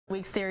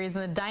Week series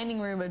in the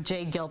dining room of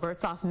J.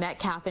 Gilbert's off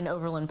Metcalf in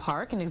Overland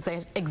Park, and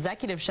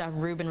Executive Chef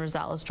Ruben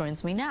Rosales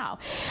joins me now.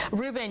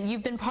 Ruben,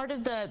 you've been part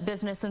of the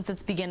business since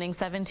its beginning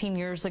 17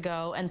 years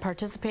ago and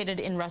participated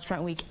in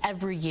Restaurant Week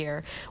every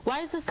year. Why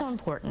is this so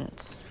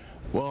important?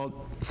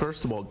 Well,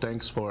 first of all,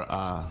 thanks for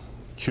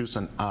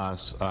choosing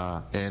us,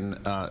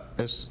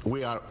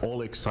 we are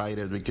all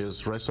excited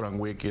because Restaurant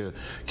Week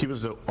gives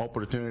us the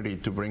opportunity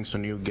to bring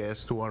some new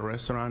guests to our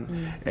restaurant,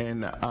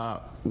 and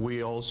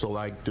we also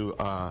like to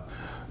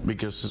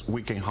because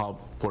we can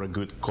help for a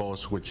good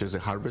cause, which is the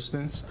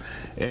harvestings,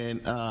 and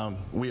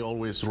we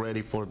always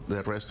ready for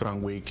the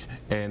Restaurant Week,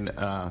 and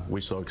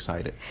we're so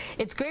excited.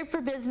 It's great for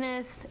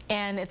business,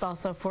 and it's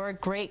also for a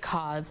great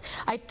cause.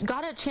 I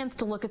got a chance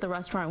to look at the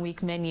Restaurant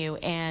Week menu,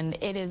 and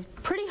it is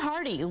pretty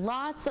hearty.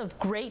 Lots of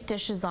great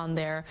dishes on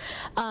there.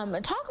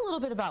 Talk a little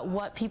bit about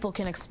what people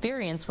can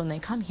experience when they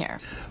come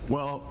here.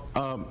 Well,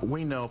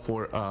 we know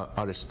for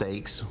our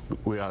steaks,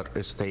 we are a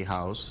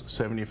steakhouse.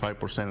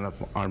 75%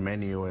 of our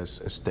menu is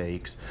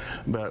steaks,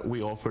 but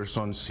we offer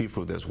some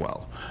seafood as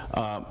well.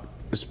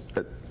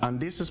 On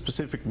this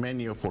specific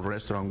menu for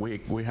Restaurant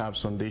Week, we have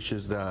some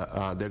dishes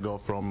that they go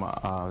from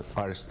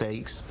our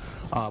steaks,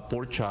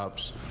 pork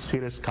chops,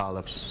 seared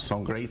scallops,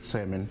 some great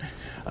salmon.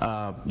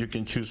 You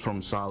can choose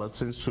from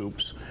salads and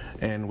soups,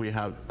 and we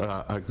have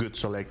a good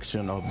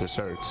selection of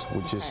desserts,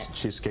 which is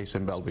cheesecakes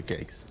and velvet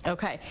cakes.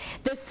 Okay.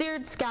 The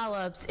seared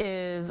scallops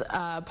is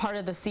part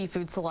of the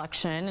seafood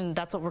selection, and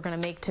that's what we're going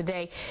to make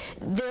today.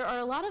 There are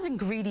a lot of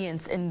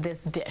ingredients in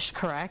this dish,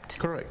 correct?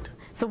 Correct.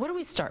 So what do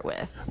we start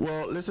with?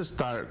 Well, let's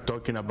start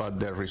talking about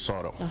the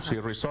risotto. See,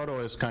 risotto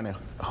is kind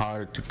of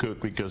hard to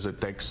cook because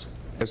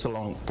it's a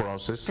long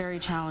process. Very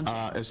challenging.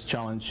 It's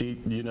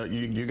challenging. You know,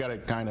 you gotta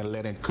kind of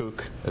let it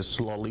cook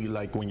slowly,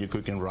 like when you're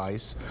cooking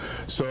rice.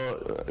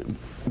 So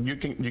you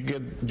can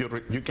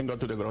go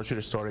to the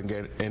grocery store and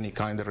get any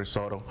kind of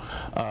risotto.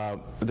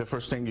 The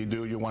first thing you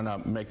do, you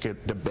wanna make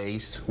it the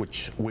base,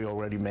 which we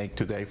already make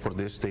today for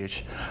this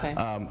dish.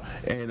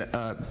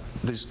 Okay.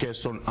 This gets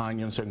some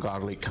onions and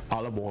garlic,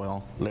 olive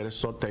oil. Let it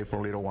saute for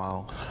a little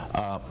while.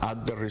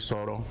 Add the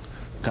risotto.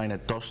 Kind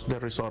of toast the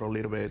risotto a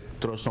little bit,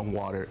 throw some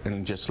water,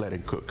 and just let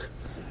it cook.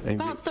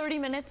 And about 30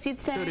 minutes, you'd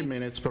say? 30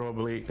 minutes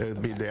probably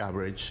be the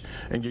average.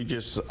 And you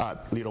just add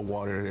little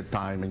water at a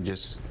time and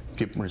just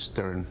keep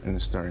stirring and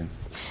stirring.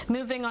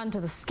 Moving on to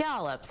the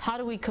scallops, how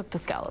do we cook the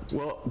scallops?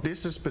 Well,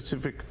 this is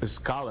specific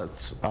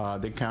scallops.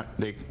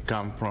 They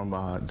come from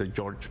the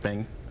George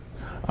Bank.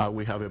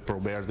 We have a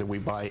proverb that we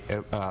buy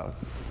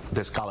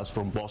the scallops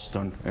from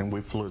Boston, and we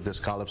flew the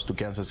scallops to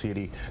Kansas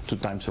City 2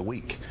 times a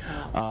week.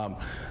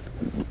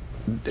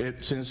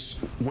 Since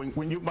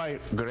when you buy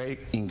great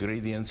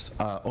ingredients,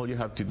 all you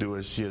have to do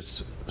is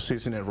just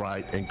season it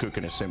right and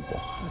cooking it simple.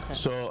 Okay.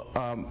 So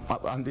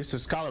on these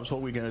scallops,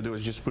 all we're going to do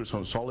is just put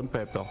some salt and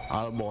pepper,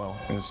 olive oil,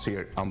 and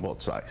sear on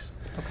both sides.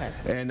 Okay.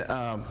 And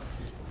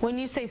when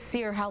you say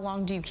sear, how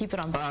long do you keep it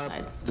on both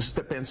sides? This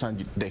depends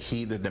on the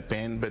heat of the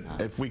pan, but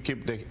if we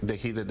keep the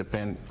heat of the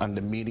pan on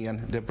the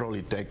medium, they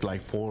probably take like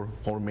 4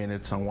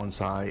 minutes on one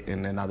side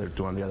and another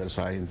 2 on the other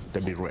side.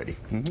 They'll be ready.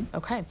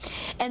 Okay.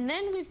 And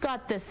then we've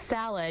got this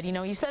salad. You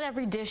know, you said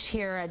every dish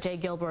here at J.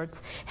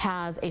 Gilbert's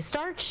has a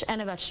starch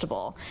and a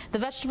vegetable. The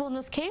vegetable in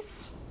this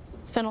case?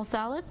 Fennel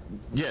salad?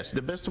 Yes,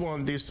 the best one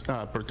on this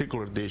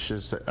particular dish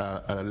is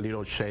a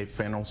little shaved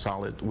fennel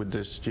salad with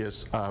this,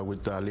 just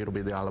with a little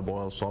bit of olive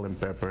oil, salt and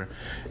pepper,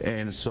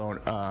 and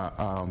some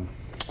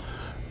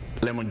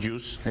lemon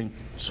juice and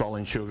salt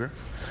and sugar.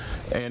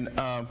 And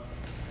and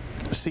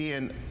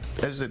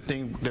that's the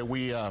thing that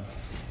we're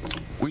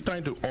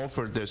trying to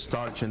offer the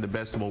starch and the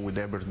vegetable with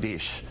every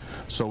dish,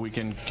 so we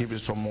can give it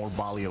some more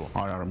value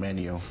on our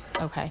menu.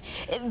 Okay.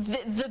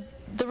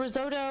 The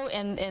risotto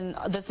and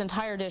this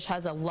entire dish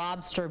has a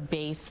lobster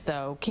base,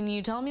 though. Can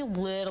you tell me a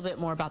little bit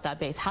more about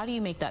that base? How do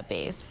you make that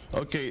base?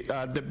 Okay,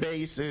 the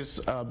base is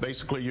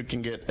basically you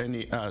can get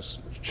any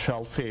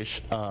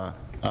shellfish,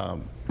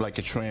 like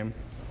a shrimp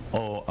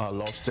or a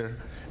lobster,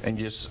 and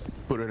just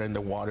put it in the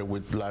water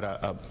with a lot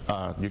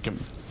of, you can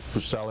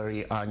put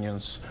celery,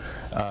 onions,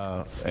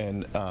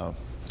 and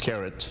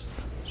carrots,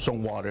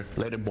 some water,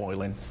 let it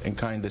boil in, and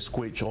kind of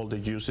squeeze all the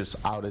juices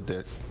out of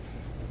the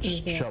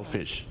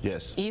shellfish.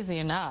 Yes. Easy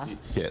enough.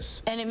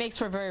 Yes. And it makes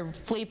for a very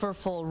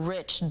flavorful,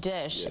 rich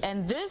dish. Yes.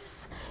 And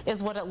this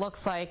is what it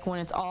looks like when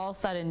it's all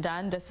said and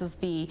done. This is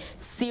the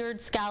seared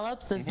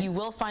scallops. You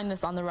will find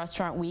this on the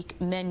Restaurant Week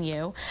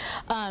menu.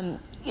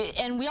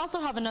 And we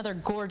also have another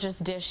gorgeous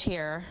dish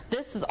here.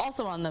 This is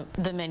also on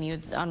the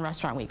menu on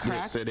Restaurant Week,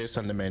 correct? Yes, it is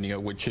on the menu,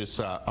 which is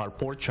our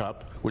pork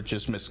chop, which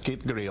is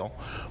mesquite grill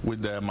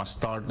with the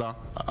mostarda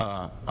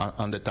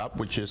on the top,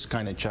 which is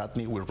kind of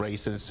chutney with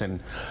raisins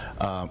and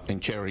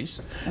cherry.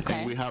 Okay.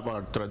 And we have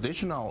our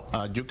traditional,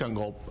 you can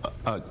go,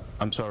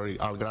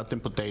 al gratin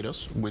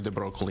potatoes with the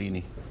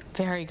broccolini.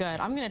 Very good.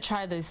 I'm going to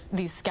try these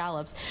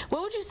scallops.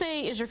 What would you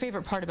say is your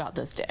favorite part about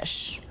this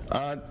dish?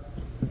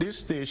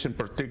 This dish in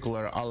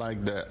particular, I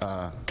like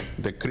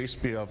the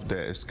crispy of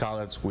the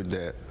scallops with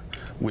the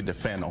with the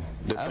fennel.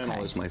 The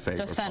fennel is my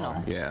favorite. The fennel.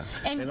 part. Yeah.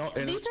 And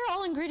these are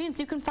all ingredients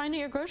you can find at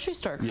your grocery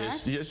store,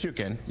 correct? Yes, you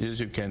can. Yes,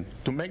 you can.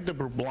 To make the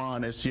beurre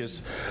blanc,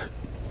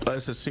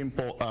 it's a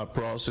simple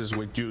process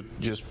where you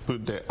just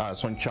put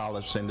some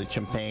shallots in the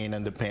champagne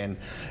and the pan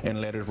and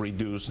let it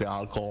reduce the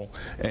alcohol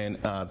and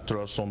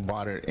throw some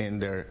butter in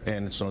there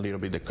and some little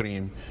bit of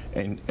cream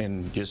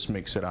and just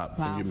mix it up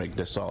and you make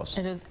the sauce.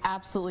 It is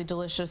absolutely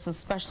delicious,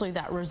 especially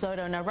that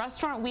risotto. Now,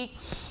 Restaurant Week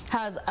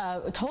has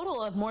a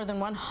total of more than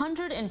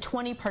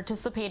 120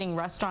 participating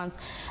restaurants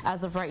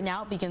as of right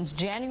now. It begins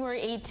January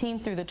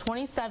 18th through the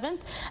 27th.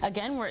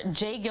 Again, we're at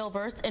J.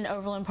 Gilbert's in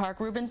Overland Park.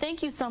 Ruben,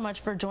 thank you so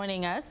much for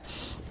joining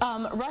us.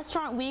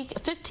 Restaurant Week,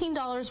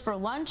 $15 for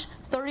lunch,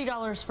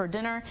 $30 for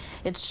dinner.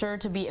 It's sure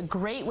to be a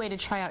great way to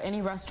try out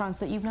any restaurants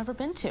that you've never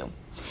been to.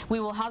 We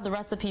will have the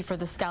recipe for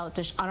the scallop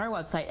dish on our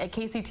website at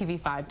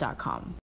kctv5.com.